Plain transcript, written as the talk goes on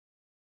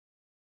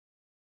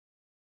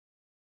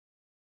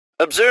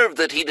Observe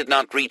that he did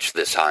not reach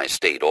this high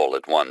state all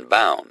at one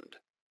bound.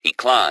 He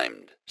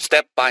climbed,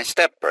 step by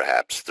step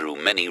perhaps,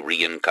 through many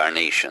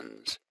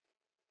reincarnations.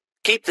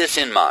 Keep this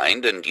in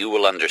mind, and you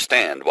will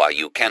understand why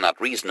you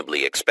cannot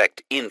reasonably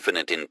expect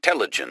infinite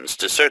intelligence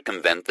to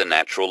circumvent the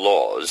natural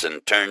laws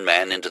and turn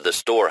man into the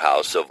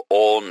storehouse of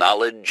all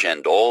knowledge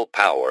and all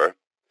power,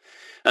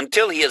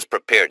 until he has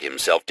prepared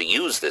himself to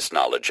use this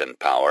knowledge and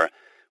power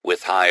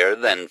with higher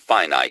than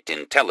finite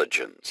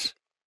intelligence.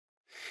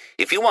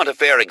 If you want a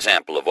fair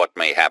example of what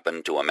may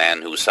happen to a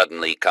man who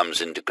suddenly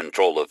comes into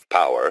control of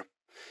power,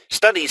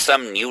 study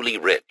some newly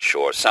rich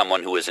or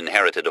someone who has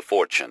inherited a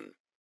fortune.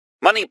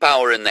 Money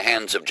power in the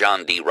hands of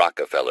John D.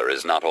 Rockefeller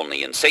is not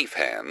only in safe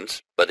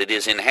hands, but it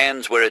is in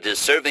hands where it is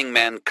serving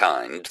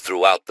mankind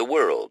throughout the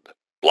world,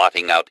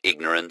 blotting out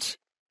ignorance,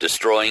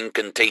 destroying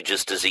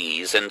contagious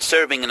disease, and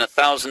serving in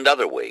 1,000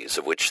 other ways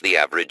of which the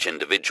average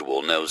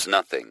individual knows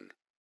nothing.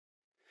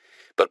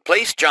 But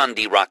place John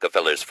D.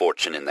 Rockefeller's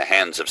fortune in the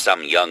hands of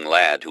some young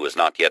lad who has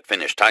not yet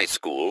finished high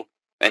school,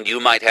 and you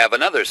might have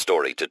another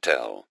story to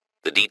tell,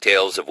 the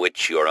details of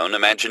which your own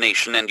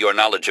imagination and your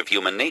knowledge of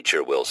human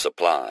nature will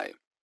supply.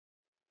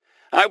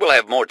 I will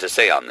have more to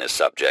say on this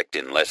subject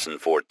in Lesson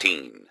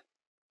 14.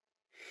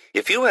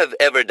 If you have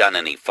ever done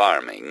any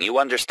farming, you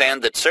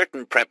understand that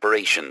certain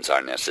preparations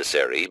are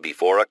necessary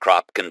before a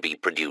crop can be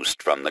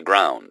produced from the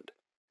ground.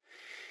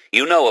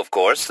 You know, of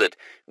course, that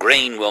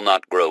grain will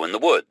not grow in the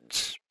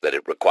woods, that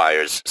it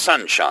requires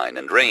sunshine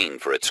and rain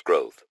for its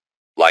growth.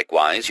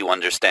 Likewise, you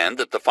understand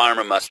that the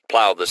farmer must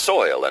plow the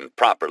soil and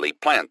properly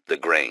plant the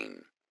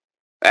grain.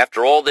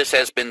 After all this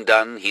has been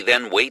done, he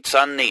then waits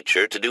on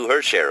nature to do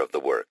her share of the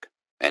work,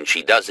 and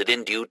she does it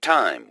in due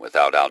time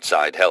without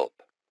outside help.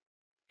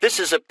 This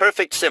is a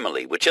perfect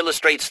simile which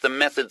illustrates the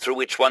method through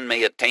which one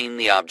may attain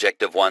the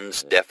object of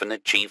one's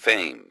definite chief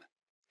aim.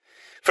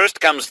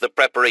 First comes the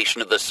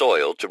preparation of the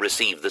soil to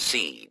receive the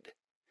seed,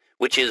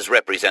 which is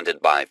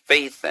represented by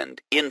faith and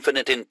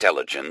infinite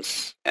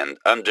intelligence and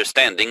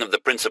understanding of the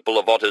principle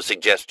of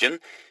autosuggestion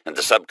and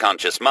the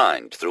subconscious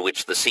mind through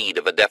which the seed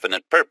of a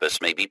definite purpose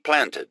may be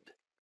planted.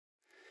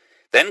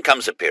 Then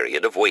comes a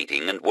period of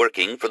waiting and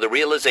working for the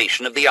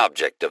realization of the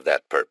object of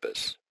that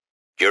purpose.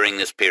 During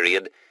this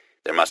period,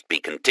 there must be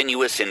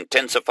continuous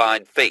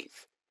intensified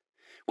faith,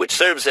 which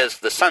serves as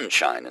the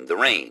sunshine and the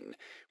rain,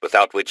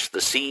 without which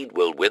the seed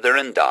will wither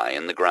and die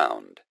in the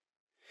ground.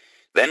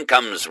 Then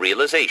comes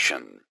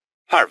realization,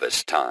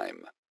 harvest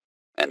time,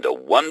 and a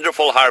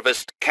wonderful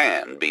harvest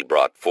can be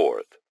brought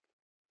forth.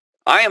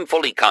 I am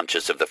fully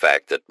conscious of the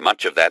fact that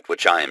much of that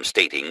which I am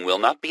stating will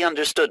not be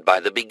understood by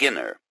the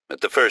beginner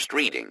at the first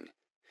reading,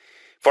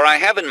 for I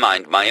have in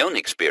mind my own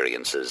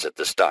experiences at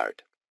the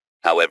start.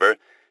 However,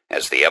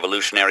 as the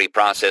evolutionary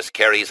process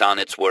carries on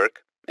its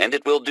work, and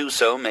it will do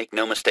so, make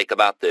no mistake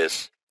about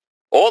this,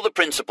 all the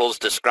principles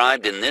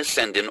described in this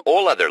and in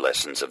all other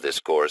lessons of this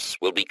course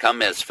will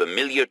become as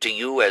familiar to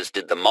you as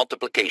did the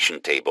multiplication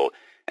table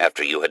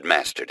after you had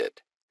mastered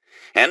it.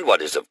 And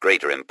what is of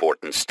greater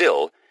importance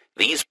still,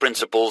 these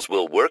principles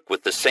will work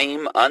with the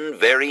same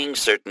unvarying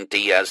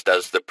certainty as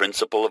does the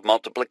principle of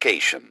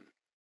multiplication.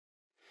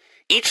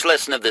 Each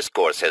lesson of this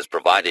course has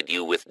provided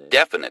you with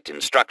definite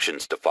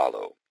instructions to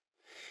follow.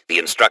 The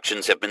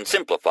instructions have been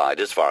simplified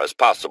as far as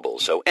possible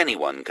so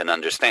anyone can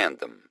understand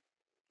them.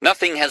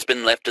 Nothing has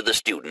been left to the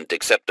student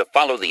except to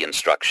follow the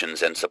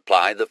instructions and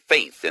supply the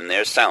faith in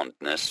their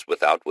soundness,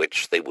 without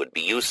which they would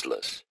be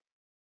useless.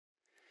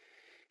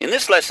 In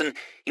this lesson,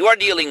 you are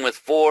dealing with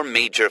 4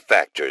 major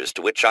factors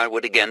to which I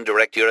would again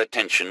direct your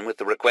attention with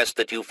the request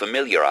that you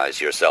familiarize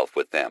yourself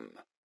with them.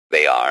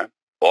 They are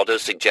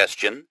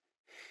autosuggestion,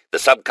 the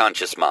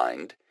subconscious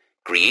mind,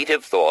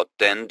 creative thought,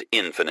 and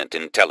infinite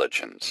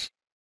intelligence.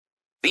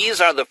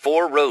 These are the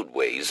 4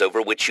 roadways over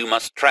which you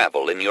must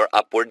travel in your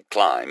upward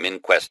climb in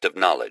quest of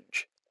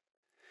knowledge.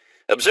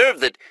 Observe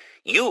that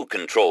you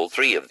control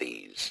 3 of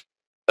these.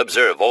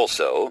 Observe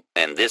also,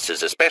 and this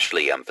is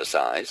especially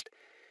emphasized,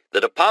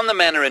 that upon the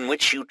manner in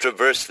which you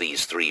traverse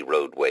these 3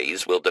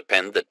 roadways will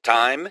depend the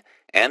time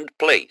and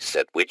place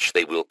at which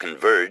they will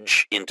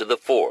converge into the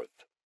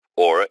 4th,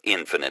 or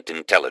infinite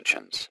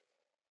intelligence.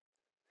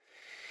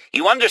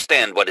 You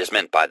understand what is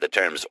meant by the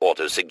terms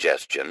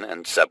autosuggestion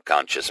and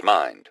subconscious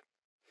mind.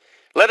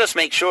 Let us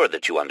make sure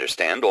that you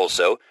understand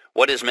also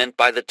what is meant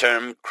by the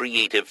term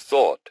creative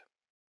thought.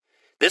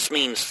 This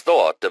means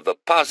thought of a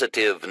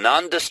positive,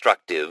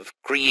 non-destructive,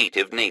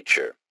 creative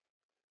nature.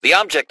 The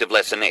object of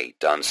Lesson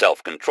 8 on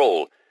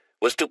self-control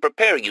was to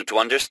prepare you to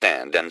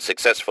understand and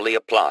successfully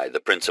apply the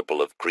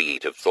principle of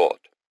creative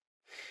thought.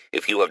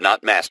 If you have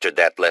not mastered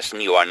that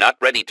lesson, you are not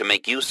ready to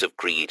make use of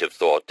creative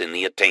thought in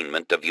the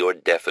attainment of your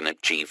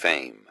definite chief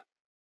aim.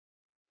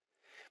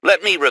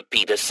 Let me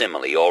repeat a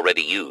simile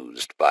already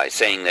used by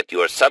saying that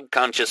your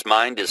subconscious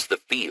mind is the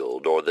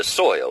field or the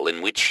soil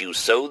in which you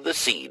sow the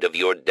seed of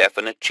your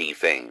definite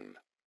chief aim.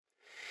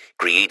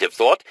 Creative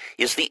thought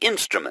is the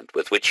instrument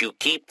with which you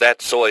keep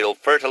that soil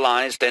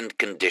fertilized and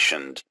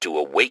conditioned to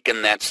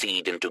awaken that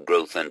seed into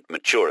growth and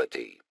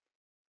maturity.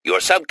 Your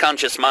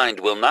subconscious mind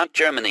will not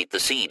germinate the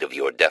seed of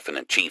your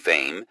definite chief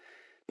aim,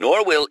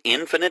 nor will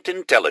infinite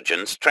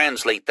intelligence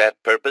translate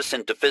that purpose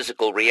into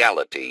physical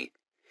reality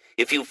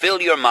if you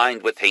fill your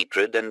mind with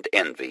hatred and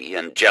envy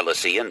and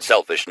jealousy and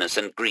selfishness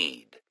and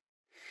greed.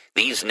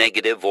 These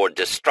negative or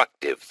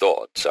destructive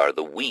thoughts are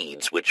the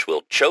weeds which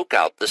will choke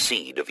out the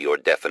seed of your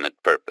definite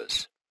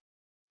purpose.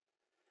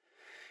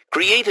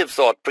 Creative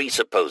thought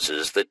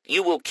presupposes that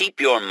you will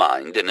keep your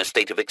mind in a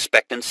state of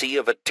expectancy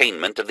of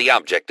attainment of the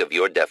object of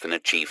your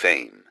definite chief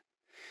aim,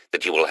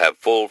 that you will have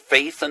full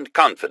faith and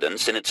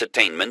confidence in its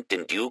attainment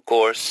in due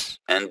course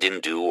and in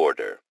due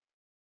order.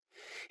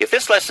 If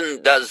this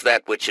lesson does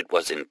that which it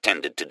was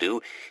intended to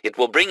do, it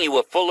will bring you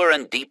a fuller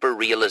and deeper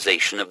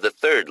realization of the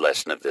third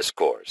lesson of this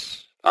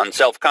course, on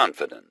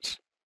self-confidence.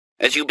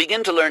 As you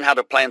begin to learn how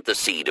to plant the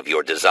seed of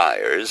your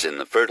desires in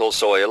the fertile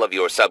soil of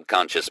your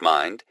subconscious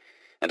mind,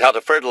 and how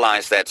to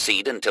fertilize that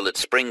seed until it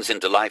springs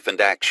into life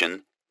and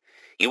action,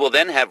 you will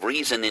then have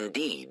reason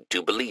indeed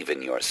to believe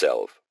in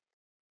yourself.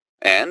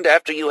 And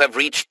after you have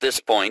reached this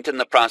point in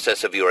the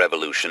process of your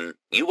evolution,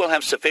 you will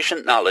have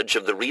sufficient knowledge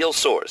of the real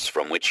source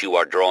from which you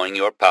are drawing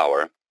your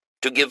power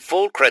to give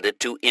full credit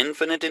to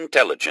infinite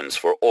intelligence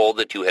for all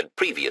that you had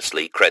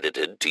previously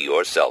credited to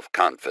your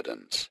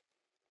self-confidence.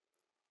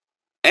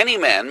 Any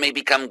man may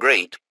become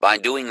great by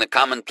doing the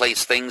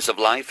commonplace things of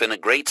life in a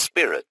great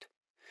spirit,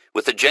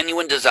 with a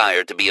genuine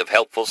desire to be of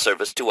helpful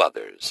service to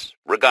others,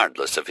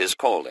 regardless of his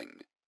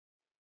calling.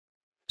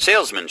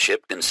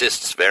 Salesmanship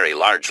consists very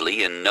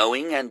largely in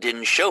knowing and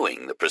in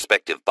showing the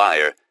prospective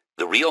buyer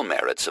the real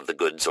merits of the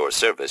goods or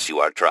service you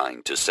are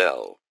trying to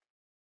sell.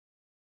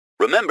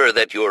 Remember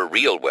that your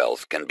real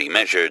wealth can be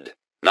measured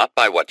not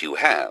by what you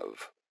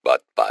have,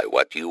 but by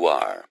what you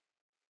are.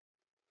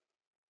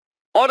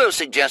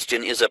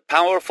 Autosuggestion is a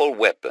powerful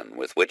weapon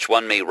with which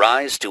one may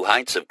rise to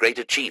heights of great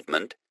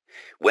achievement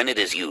when it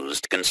is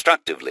used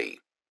constructively.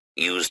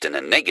 Used in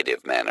a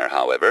negative manner,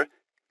 however,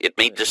 it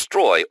may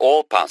destroy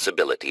all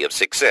possibility of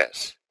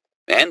success,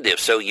 and if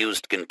so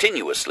used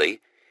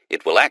continuously,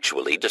 it will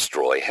actually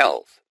destroy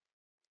health.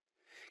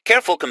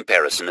 Careful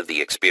comparison of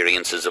the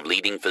experiences of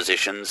leading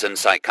physicians and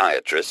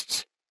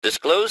psychiatrists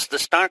disclosed the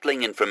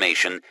startling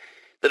information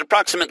that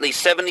approximately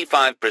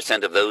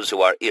 75% of those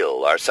who are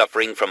ill are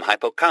suffering from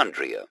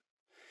hypochondria,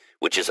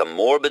 which is a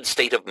morbid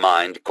state of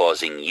mind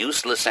causing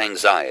useless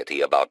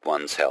anxiety about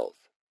one's health.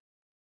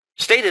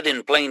 Stated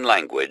in plain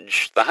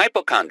language, the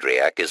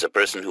hypochondriac is a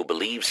person who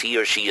believes he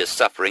or she is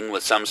suffering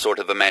with some sort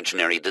of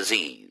imaginary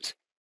disease,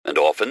 and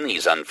often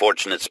these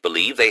unfortunates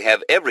believe they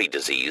have every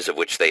disease of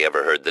which they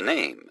ever heard the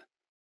name.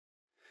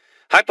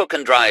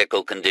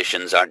 Hypochondriacal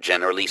conditions are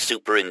generally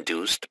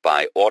superinduced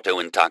by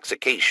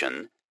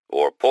auto-intoxication,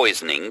 or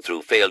poisoning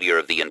through failure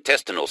of the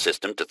intestinal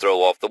system to throw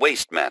off the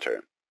waste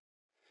matter.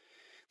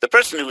 The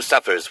person who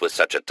suffers with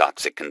such a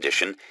toxic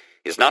condition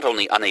is not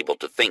only unable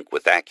to think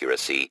with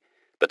accuracy,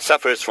 but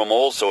suffers from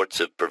all sorts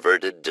of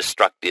perverted,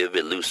 destructive,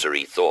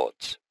 illusory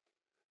thoughts.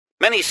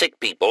 Many sick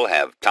people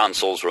have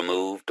tonsils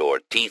removed, or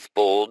teeth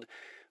pulled,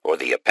 or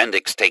the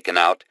appendix taken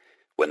out,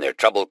 when their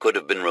trouble could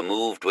have been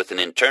removed with an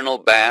internal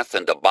bath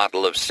and a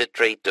bottle of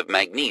citrate of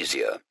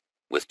magnesia,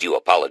 with due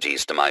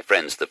apologies to my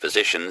friends the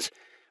physicians,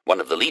 one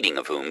of the leading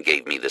of whom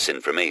gave me this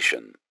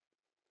information.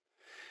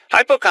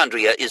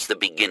 Hypochondria is the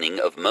beginning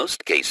of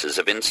most cases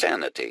of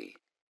insanity.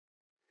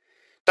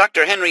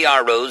 Dr. Henry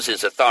R. Rose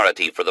is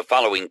authority for the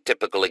following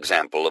typical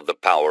example of the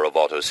power of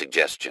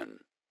autosuggestion.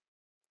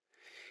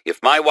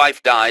 If my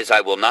wife dies,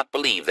 I will not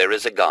believe there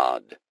is a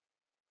God.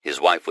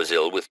 His wife was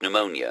ill with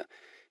pneumonia,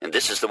 and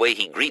this is the way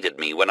he greeted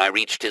me when I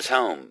reached his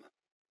home.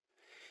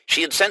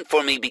 She had sent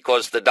for me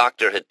because the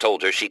doctor had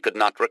told her she could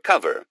not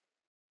recover.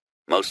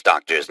 Most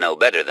doctors know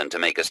better than to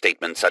make a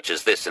statement such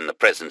as this in the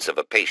presence of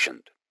a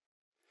patient.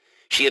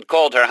 She had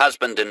called her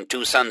husband and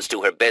 2 sons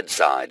to her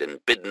bedside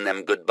and bidden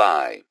them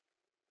goodbye.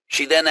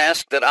 She then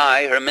asked that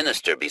I, her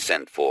minister, be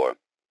sent for.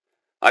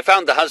 I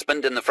found the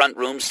husband in the front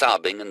room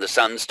sobbing and the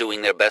sons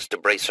doing their best to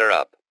brace her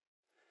up.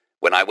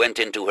 When I went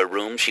into her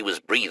room, she was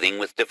breathing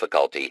with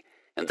difficulty,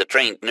 and the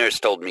trained nurse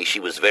told me she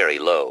was very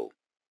low.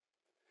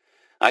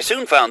 I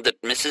soon found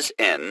that Mrs.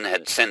 N.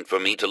 had sent for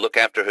me to look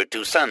after her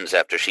 2 sons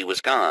after she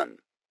was gone.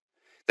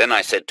 Then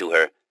I said to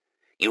her,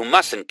 "You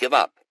mustn't give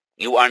up.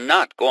 You are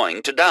not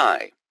going to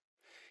die.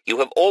 You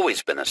have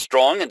always been a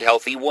strong and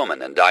healthy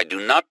woman, and I do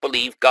not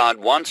believe God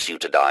wants you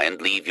to die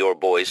and leave your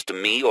boys to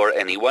me or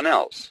anyone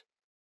else."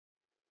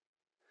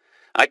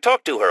 I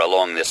talked to her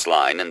along this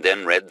line and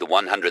then read the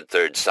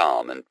 103rd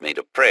Psalm and made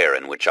a prayer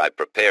in which I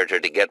prepared her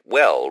to get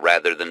well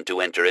rather than to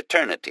enter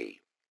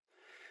eternity.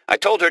 I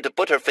told her to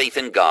put her faith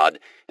in God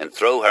and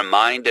throw her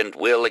mind and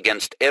will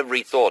against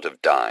every thought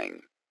of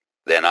dying.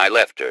 Then I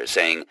left her,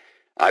 saying,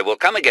 "I will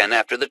come again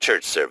after the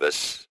church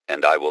service,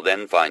 and I will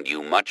then find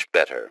you much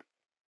better."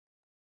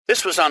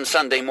 This was on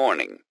Sunday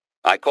morning.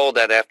 I called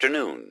that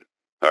afternoon.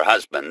 Her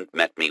husband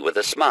met me with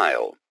a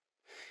smile.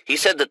 He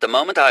said that the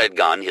moment I had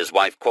gone, his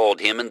wife called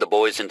him and the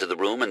boys into the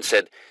room and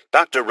said,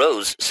 "Dr.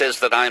 Rose says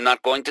that I am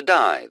not going to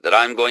die, that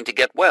I am going to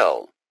get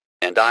well."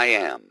 And I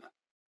am.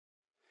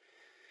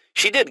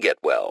 She did get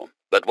well,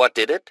 but what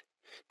did it?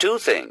 Two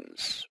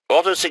things: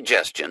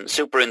 autosuggestion,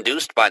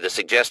 superinduced by the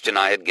suggestion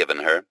I had given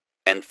her,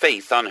 and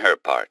faith on her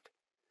part.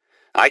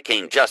 I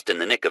came just in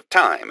the nick of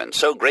time, and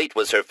so great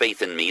was her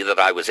faith in me that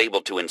I was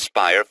able to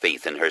inspire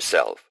faith in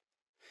herself.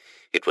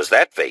 It was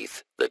that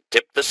faith that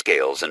tipped the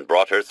scales and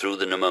brought her through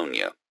the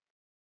pneumonia.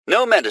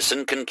 No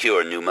medicine can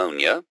cure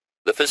pneumonia.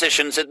 The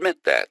physicians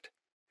admit that.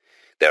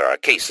 There are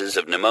cases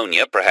of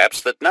pneumonia, perhaps,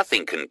 that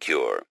nothing can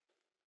cure.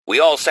 We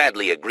all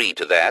sadly agree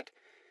to that.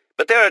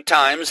 But there are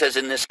times, as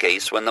in this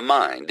case, when the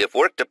mind, if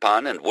worked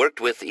upon and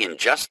worked with in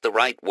just the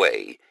right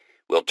way,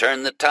 will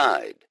turn the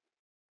tide.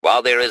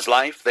 While there is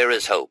life, there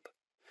is hope.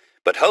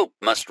 But hope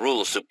must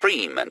rule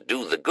supreme and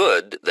do the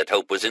good that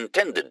hope was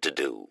intended to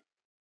do.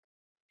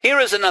 Here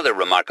is another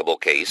remarkable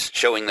case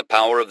showing the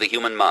power of the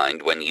human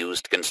mind when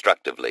used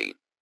constructively.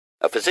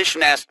 A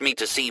physician asked me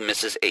to see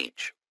Mrs.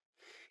 H.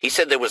 He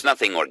said there was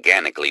nothing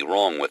organically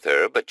wrong with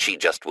her, but she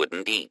just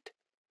wouldn't eat.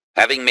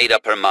 Having made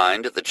up her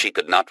mind that she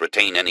could not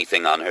retain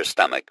anything on her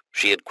stomach,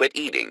 she had quit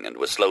eating and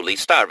was slowly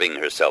starving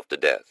herself to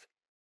death.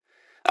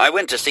 I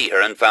went to see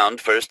her and found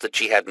first that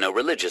she had no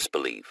religious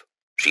belief.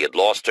 She had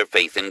lost her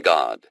faith in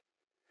God.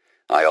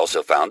 I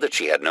also found that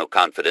she had no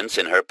confidence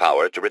in her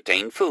power to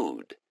retain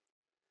food.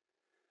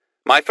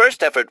 My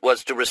first effort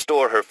was to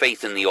restore her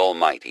faith in the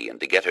Almighty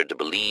and to get her to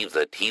believe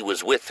that He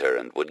was with her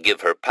and would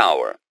give her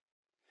power.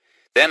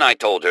 Then I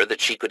told her that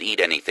she could eat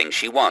anything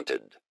she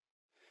wanted.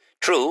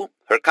 True,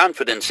 her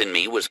confidence in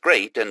me was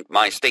great, and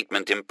my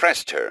statement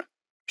impressed her.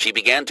 She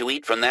began to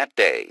eat from that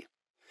day.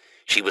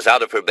 She was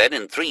out of her bed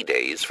in 3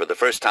 days for the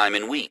first time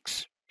in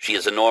weeks. She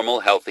is a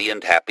normal, healthy,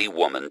 and happy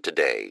woman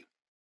today.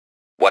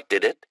 What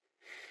did it?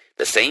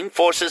 The same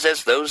forces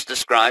as those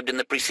described in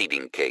the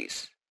preceding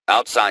case: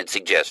 outside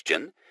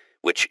suggestion,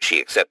 which she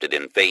accepted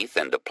in faith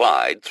and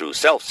applied through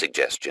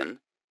self-suggestion,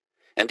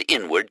 and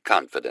inward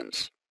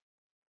confidence.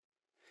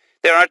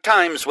 There are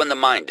times when the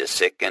mind is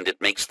sick and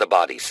it makes the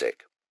body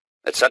sick.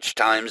 At such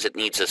times it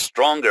needs a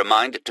stronger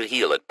mind to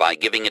heal it by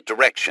giving it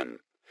direction,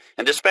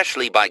 and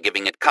especially by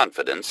giving it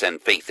confidence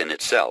and faith in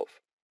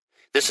itself.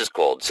 This is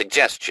called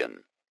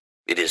suggestion.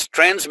 It is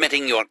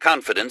transmitting your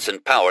confidence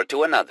and power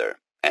to another,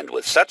 and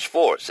with such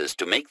force as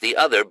to make the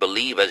other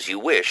believe as you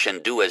wish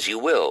and do as you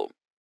will.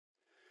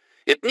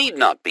 It need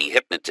not be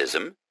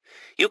hypnotism.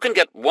 You can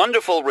get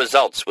wonderful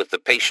results with the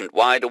patient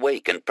wide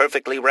awake and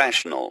perfectly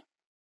rational.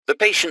 The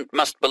patient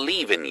must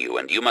believe in you,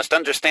 and you must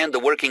understand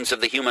the workings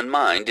of the human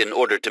mind in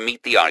order to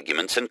meet the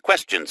arguments and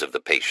questions of the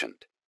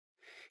patient.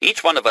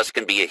 Each one of us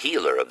can be a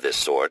healer of this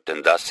sort,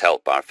 and thus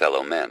help our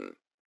fellow men.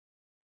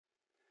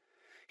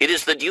 It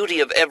is the duty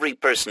of every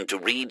person to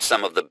read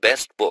some of the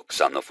best books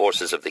on the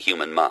forces of the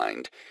human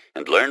mind,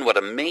 and learn what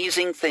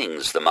amazing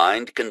things the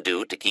mind can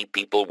do to keep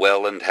people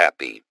well and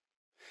happy.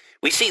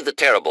 We see the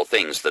terrible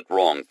things that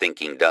wrong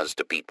thinking does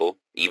to people,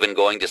 even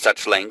going to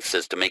such lengths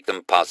as to make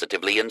them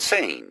positively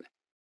insane.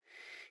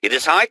 It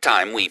is high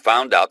time we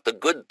found out the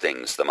good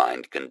things the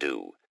mind can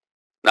do,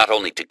 not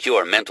only to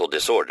cure mental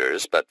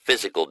disorders, but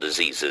physical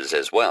diseases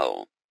as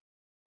well.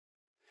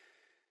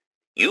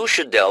 You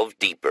should delve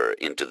deeper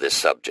into this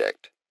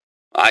subject.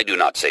 I do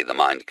not say the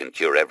mind can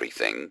cure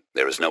everything.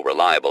 There is no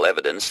reliable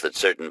evidence that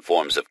certain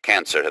forms of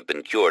cancer have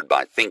been cured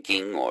by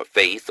thinking or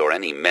faith or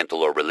any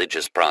mental or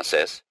religious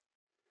process.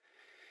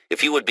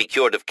 If you would be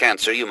cured of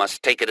cancer, you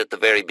must take it at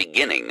the very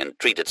beginning and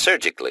treat it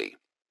surgically.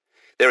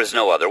 There is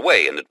no other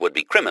way, and it would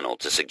be criminal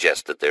to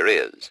suggest that there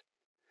is.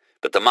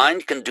 But the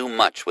mind can do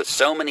much with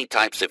so many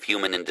types of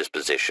human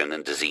indisposition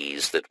and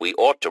disease that we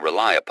ought to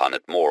rely upon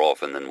it more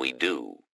often than we do.